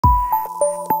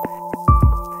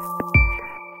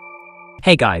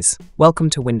Hey guys,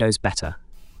 welcome to Windows Better.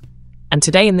 And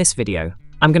today in this video,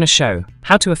 I'm going to show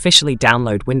how to officially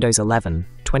download Windows 11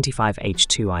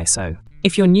 25H2 ISO.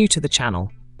 If you're new to the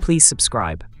channel, please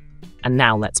subscribe. And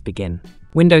now let's begin.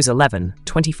 Windows 11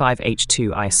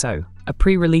 25H2 ISO, a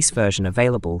pre-release version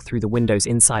available through the Windows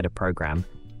Insider program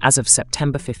as of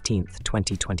September 15,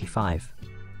 2025.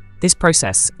 This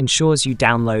process ensures you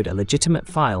download a legitimate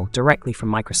file directly from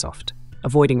Microsoft,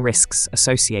 avoiding risks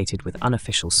associated with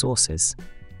unofficial sources.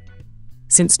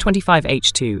 Since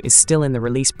 25H2 is still in the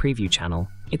release preview channel,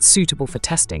 it's suitable for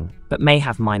testing but may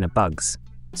have minor bugs,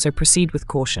 so proceed with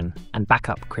caution and back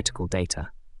up critical data.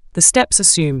 The steps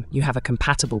assume you have a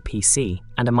compatible PC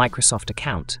and a Microsoft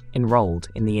account enrolled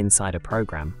in the Insider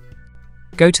program.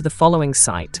 Go to the following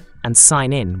site and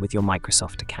sign in with your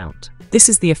Microsoft account. This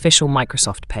is the official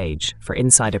Microsoft page for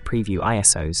Insider Preview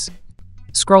ISOs.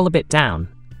 Scroll a bit down.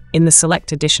 In the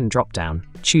Select Edition dropdown,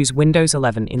 choose Windows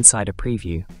 11 Insider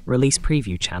Preview, Release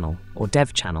Preview Channel, or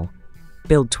Dev Channel,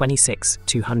 Build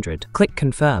 26200. Click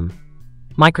Confirm.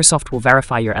 Microsoft will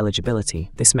verify your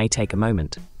eligibility. This may take a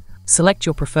moment. Select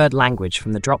your preferred language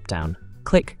from the dropdown.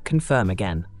 Click Confirm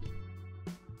again.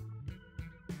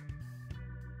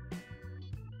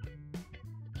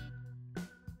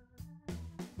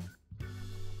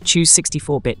 Choose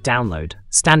 64-bit download,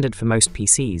 standard for most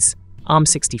PCs.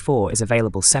 ARM64 is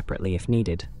available separately if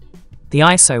needed. The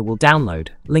ISO will download,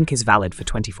 link is valid for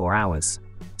 24 hours.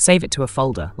 Save it to a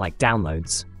folder like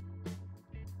Downloads.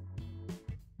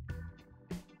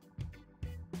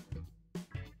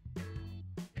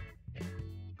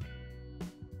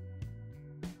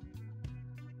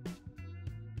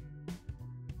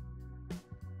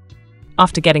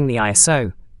 After getting the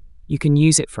ISO, you can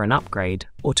use it for an upgrade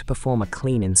or to perform a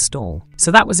clean install.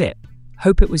 So that was it.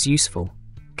 Hope it was useful.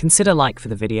 Consider like for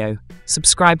the video,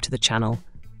 subscribe to the channel,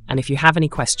 and if you have any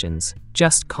questions,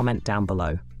 just comment down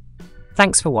below.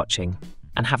 Thanks for watching,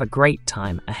 and have a great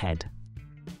time ahead.